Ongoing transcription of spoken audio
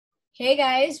Hey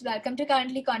guys, welcome to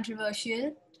Currently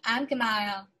Controversial. I'm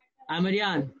Kamara. I'm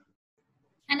Aryan.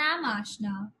 And I'm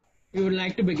Ashna. We would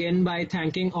like to begin by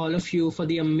thanking all of you for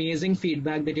the amazing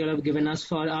feedback that you all have given us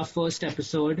for our first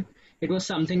episode. It was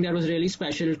something that was really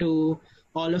special to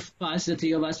all of us, the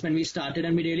three of us, when we started,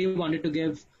 and we really wanted to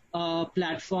give a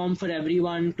platform for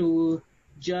everyone to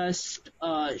just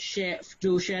share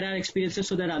our experiences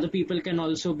so that other people can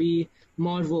also be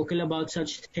more vocal about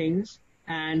such things.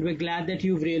 And we're glad that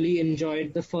you've really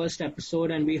enjoyed the first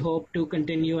episode, and we hope to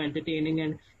continue entertaining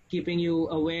and keeping you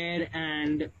aware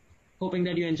and hoping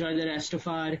that you enjoy the rest of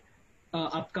our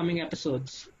upcoming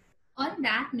episodes. On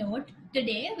that note,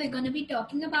 today we're going to be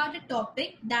talking about a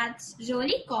topic that's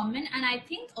really common, and I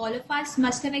think all of us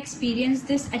must have experienced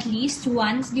this at least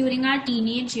once during our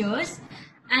teenage years.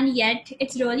 And yet,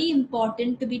 it's really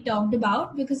important to be talked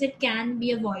about because it can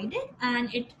be avoided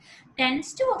and it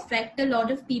tends to affect a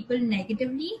lot of people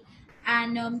negatively.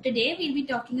 And today we'll be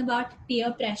talking about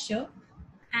peer pressure,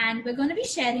 and we're going to be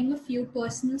sharing a few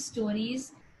personal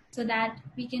stories so that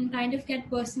we can kind of get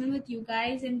personal with you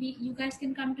guys, and you guys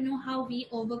can come to know how we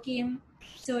overcame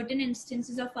certain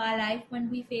instances of our life when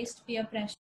we faced peer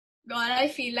pressure. God, I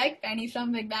feel like Penny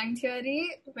from Big Bang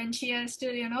Theory when she has to,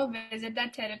 visit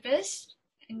that therapist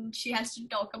and she has to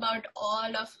talk about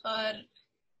all of her,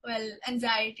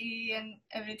 anxiety and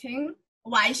everything.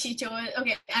 Why she chose.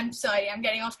 Okay, I'm sorry, I'm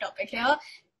getting off topic here.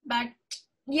 But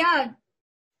yeah,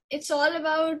 it's all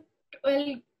about,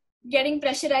 getting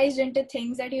pressurized into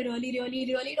things that you really,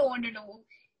 really, really don't want to do.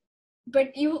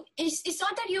 But it's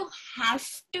not that you have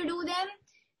to do them,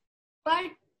 but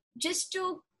just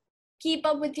to keep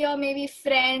up with your maybe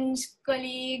friends,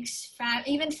 colleagues,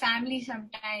 even family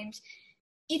sometimes.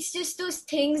 It's just those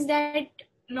things that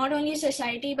not only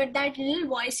society, but that little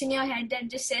voice in your head that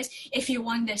just says, if you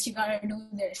want this, you gotta do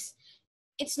this.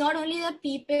 It's not only the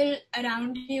people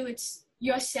around you, it's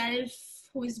yourself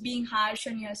who's being harsh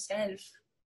on yourself,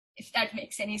 if that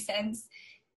makes any sense.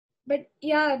 But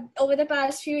yeah, over the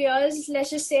past few years, let's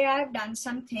just say I've done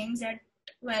some things that,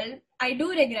 I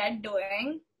do regret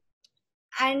doing.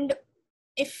 And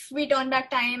if we turn back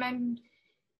time and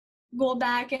go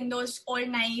back in those old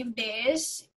naive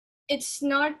days, it's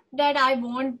not that I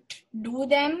won't do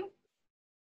them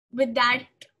with that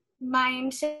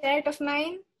mindset of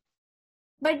mine.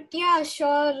 But yeah,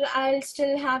 sure, I'll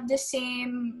still have the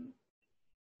same,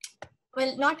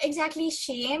 not exactly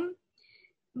shame,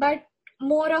 but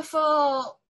more of a,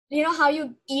 how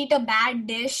you eat a bad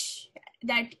dish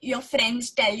that your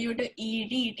friends tell you to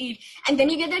eat, and then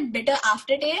you get that bitter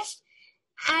aftertaste.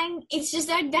 And it's just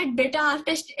that bitter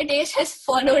aftertaste has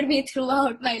followed me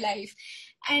throughout my life.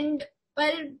 And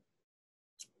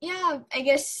yeah, I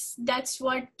guess that's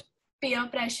what peer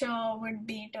pressure would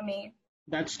be to me.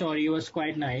 That story was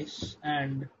quite nice.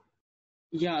 And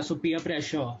yeah, so peer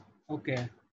pressure. Okay.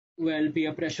 Well,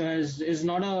 peer pressure is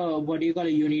not a, what do you call,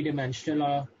 a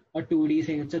unidimensional or a 2D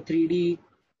thing. It's a 3D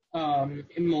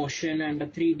emotion and a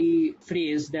 3D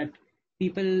phrase that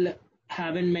people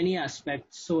have in many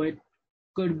aspects. So it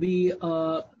could be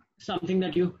something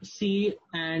that you see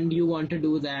and you want to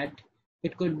do that.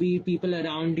 It could be people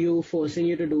around you forcing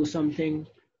you to do something,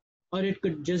 or it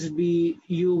could just be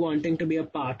you wanting to be a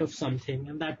part of something.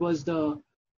 And that was the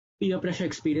peer pressure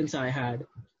experience I had.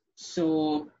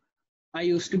 So I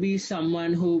used to be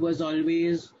someone who was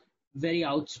always very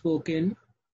outspoken,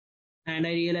 and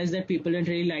I realized that people didn't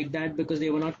really like that because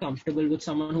they were not comfortable with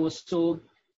someone who was so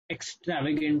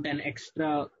extravagant and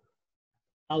extra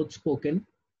outspoken.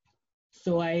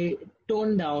 So I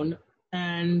toned down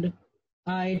and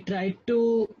I tried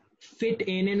to fit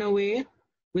in a way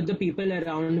with the people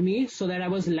around me so that I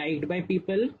was liked by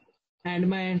people, and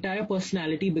my entire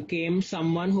personality became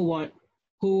someone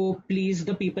who pleased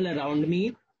the people around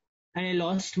me, and I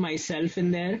lost myself in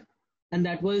there. And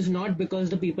that was not because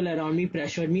the people around me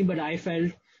pressured me, but I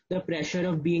felt the pressure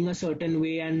of being a certain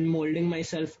way and molding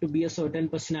myself to be a certain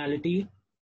personality.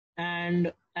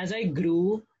 And as I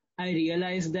grew, I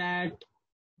realized that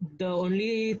the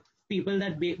only people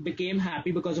that became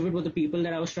happy because of it were the people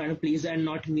that I was trying to please and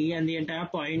not me. And the entire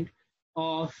point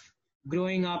of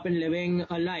growing up and living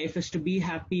a life is to be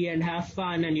happy and have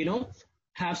fun and,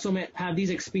 have these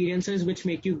experiences which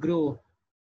make you grow.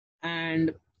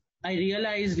 And I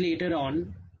realized later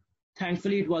on,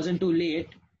 thankfully it wasn't too late,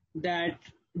 that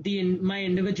my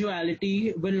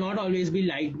individuality will not always be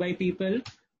liked by people,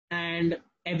 and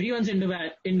everyone's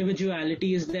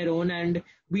individuality is their own, and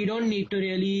we don't need to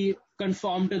really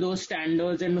conform to those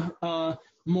standards and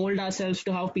mold ourselves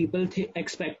to how people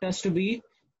expect us to be.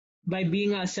 By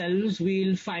being ourselves,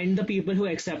 we'll find the people who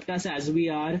accept us as we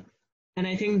are, and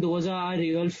I think those are our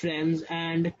real friends.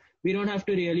 And we don't have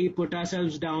to really put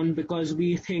ourselves down because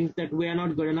we think that we are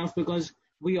not good enough, because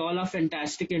we all are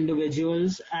fantastic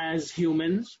individuals as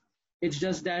humans. It's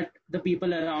just that the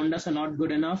people around us are not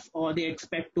good enough or they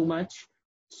expect too much.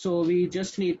 So we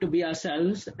just need to be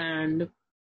ourselves and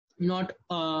not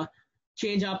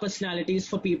change our personalities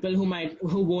for people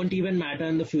who won't even matter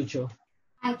in the future.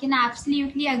 I can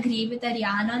absolutely agree with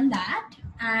Aryan on that.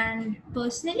 And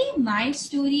personally, my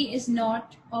story is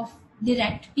not of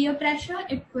direct peer pressure,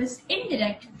 it was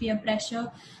indirect peer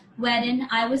pressure, wherein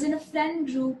I was in a friend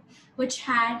group which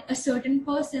had a certain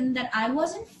person that I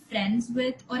wasn't friends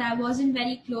with or I wasn't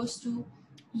very close to,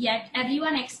 yet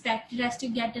everyone expected us to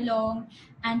get along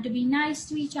and to be nice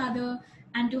to each other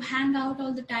and to hang out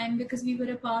all the time because we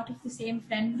were a part of the same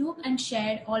friend group and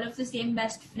shared all of the same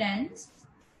best friends.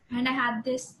 And I had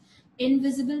this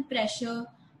invisible pressure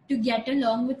to get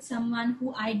along with someone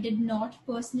who I did not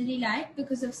personally like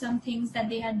because of some things that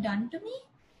they had done to me.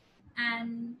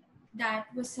 And that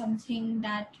was something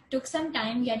that took some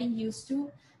time getting used to.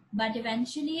 But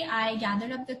eventually, I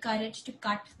gathered up the courage to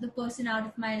cut the person out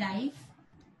of my life.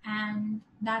 And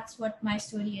that's what my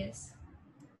story is.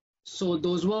 So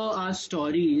those were our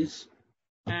stories.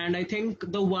 And I think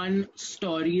the one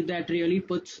story that really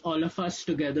puts all of us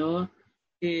together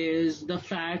is the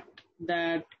fact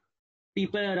that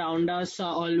people around us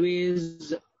are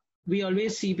always, we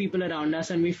always see people around us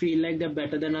and we feel like they're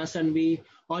better than us, and we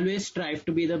always strive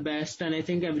to be the best. And I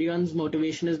think everyone's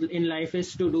motivation is, in life,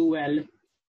 is to do well.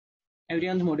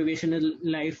 Everyone's motivation in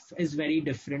life is very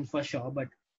different for sure, but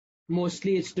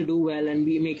mostly it's to do well and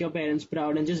be make your parents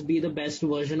proud and just be the best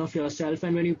version of yourself.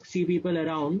 And when you see people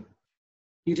around,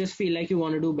 you just feel like you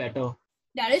want to do better.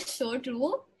 That is so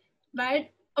true. But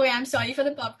okay, I'm sorry for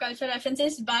the pop culture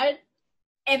references, but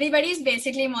everybody is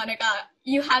basically Monica.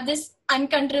 You have this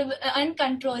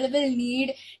uncontrollable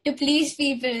need to please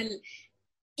people,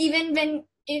 even when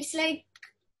it's like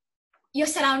you're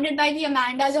surrounded by the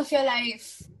Amandas of your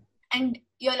life, and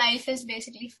your life is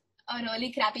basically a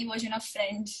really crappy version of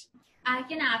Friends. I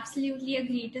can absolutely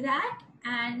agree to that.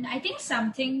 And I think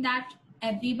something that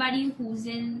everybody who's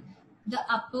in the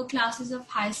upper classes of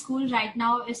high school right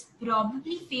now is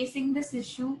probably facing this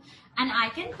issue. And I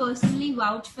can personally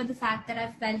vouch for the fact that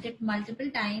I've felt it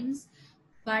multiple times.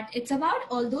 But it's about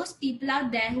all those people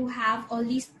out there who have all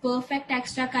these perfect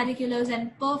extracurriculars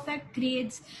and perfect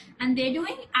grades, and they're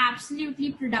doing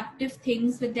absolutely productive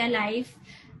things with their life.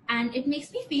 And it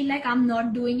makes me feel like I'm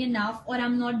not doing enough or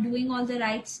I'm not doing all the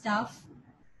right stuff.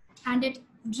 And it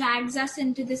drags us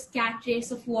into this cat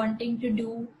race of wanting to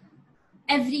do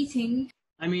everything.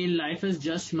 I mean, life is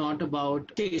just not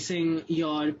about chasing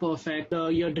your perfect,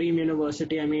 your dream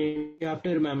university. I mean, you have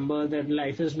to remember that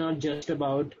life is not just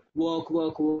about work,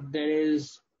 work, work.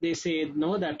 They say,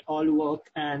 no, that all work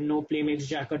and no play makes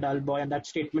Jack a dull boy. And that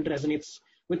statement resonates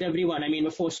with everyone. I mean,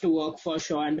 we're forced to work for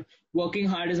sure. And working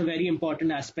hard is a very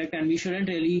important aspect. And we shouldn't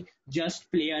really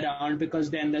just play around,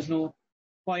 because then there's no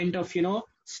point of,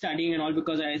 studying and all,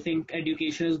 because I think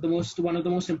education is one of the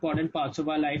most important parts of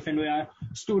our life, and we are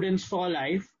students for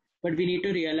life. But we need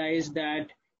to realize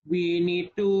that we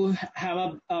need to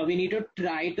we need to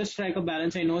try to strike a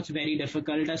balance. I know it's very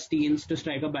difficult as teens to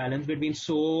strike a balance between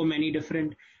so many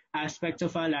different aspects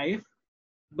of our life,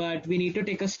 but we need to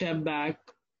take a step back,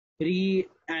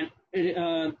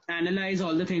 analyze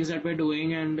all the things that we're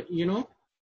doing, and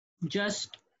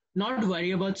just not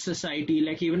worry about society.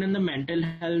 Like, even in the mental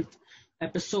health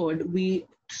episode, we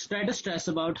try to stress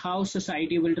about how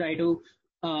society will try to,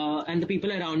 and the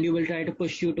people around you will try to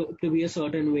push you to be a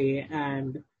certain way.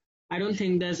 And I don't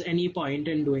think there's any point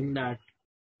in doing that,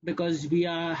 because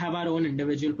have our own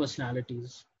individual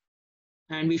personalities,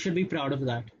 and we should be proud of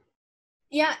that.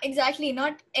 Yeah, exactly.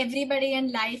 Not everybody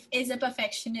in life is a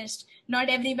perfectionist. Not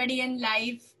everybody in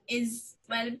life is,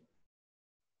 well,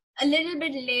 a little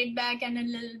bit laid back and a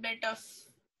little bit of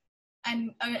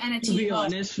an achiever. To be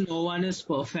honest, no one is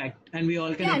perfect, and we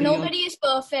all can. Yeah, nobody is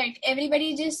perfect.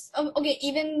 Everybody just okay.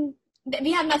 Even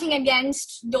we have nothing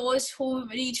against those who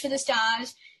reach for the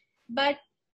stars, but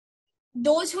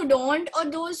those who don't, or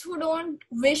those who don't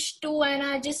wish to, and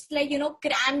are just like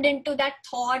crammed into that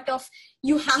thought of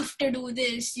you have to do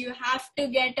this, you have to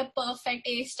get a perfect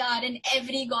A star in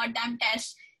every goddamn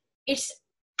test. It's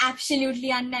absolutely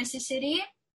unnecessary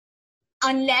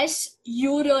unless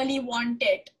you really want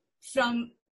it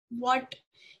from what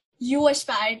you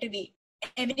aspire to be.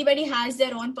 Everybody has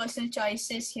their own personal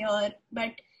choices here,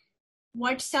 but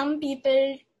what some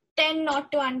people tend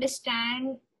not to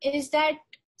understand is that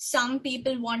some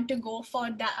people want to go for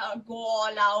that, go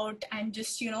all out and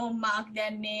just mark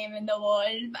their name in the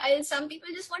world, while some people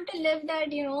just want to live that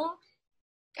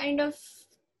kind of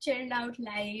chilled out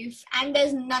life, and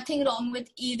there's nothing wrong with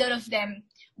either of them.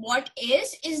 What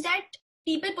is that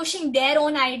people pushing their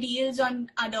own ideals on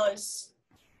others.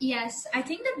 Yes, I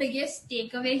think the biggest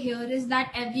takeaway here is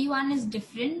that everyone is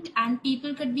different and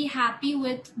people could be happy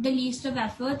with the least of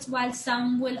efforts while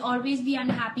some will always be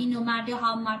unhappy no matter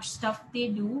how much stuff they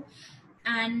do.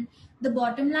 And the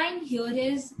bottom line here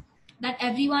is that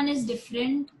everyone is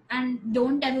different and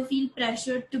don't ever feel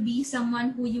pressured to be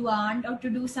someone who you aren't or to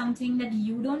do something that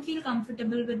you don't feel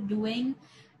comfortable with doing,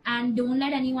 and don't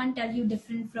let anyone tell you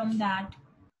different from that.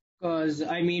 Because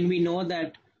I mean, we know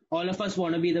that all of us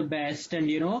want to be the best, and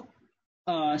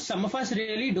some of us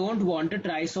really don't want to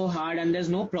try so hard, and there's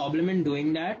no problem in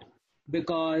doing that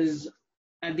because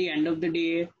at the end of the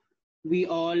day, we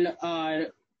all are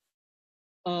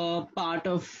a part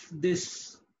of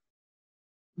this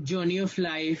journey of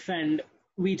life, and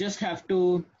we just have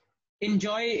to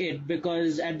enjoy it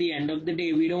because at the end of the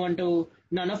day, we don't want to,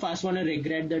 none of us want to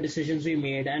regret the decisions we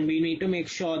made, and we need to make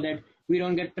sure that we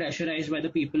don't get pressurized by the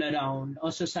people around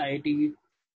or society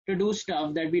to do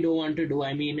stuff that we don't want to do.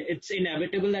 I mean, it's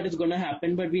inevitable that it's going to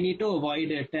happen, but we need to avoid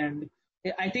it. And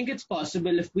I think it's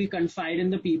possible if we confide in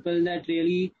the people that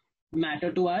really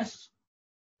matter to us.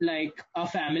 Like our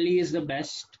family is the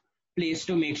best place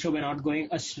to make sure we're not going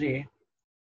astray.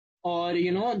 Or,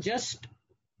 just,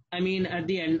 I mean, at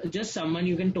the end, just someone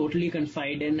you can totally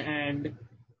confide in. And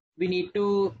we need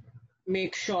to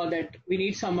make sure that we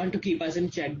need someone to keep us in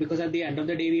check because at the end of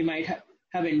the day, we might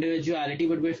have individuality,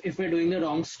 but if we're doing the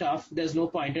wrong stuff, there's no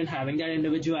point in having that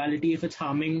individuality if it's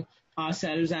harming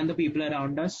ourselves and the people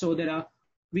around us. So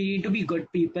we need to be good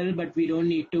people, but we don't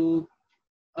need to,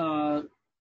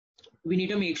 we need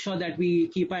to make sure that we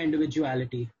keep our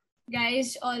individuality.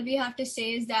 Guys, all we have to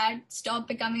say is that stop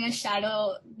becoming a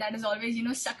shadow that is always,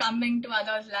 succumbing to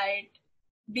others' light.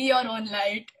 Be your own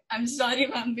light. I'm sorry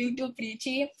if I'm being too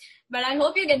preachy, but I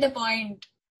hope you get the point.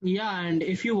 Yeah, and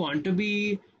if you want to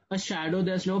be a shadow,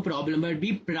 there's no problem, but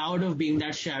be proud of being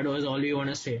that shadow is all we want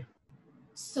to say.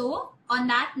 So, on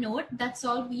that note, that's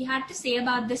all we had to say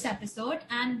about this episode.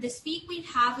 And this week we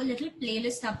have a little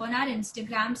playlist up on our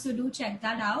Instagram, so do check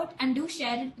that out and do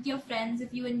share it with your friends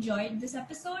if you enjoyed this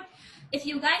episode. If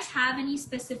you guys have any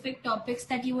specific topics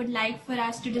that you would like for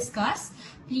us to discuss,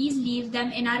 please leave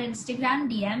them in our Instagram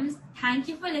DMs. Thank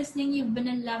you for listening. You've been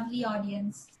a lovely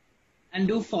audience. And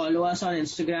do follow us on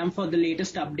Instagram for the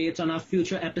latest updates on our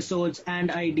future episodes and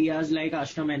ideas like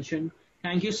Ashna mentioned.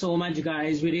 Thank you so much,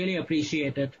 guys. We really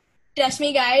appreciate it. Trust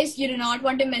me, guys, you do not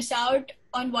want to miss out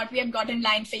on what we have got in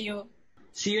line for you.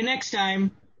 See you next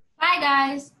time. Bye,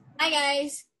 guys. Bye,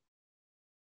 guys.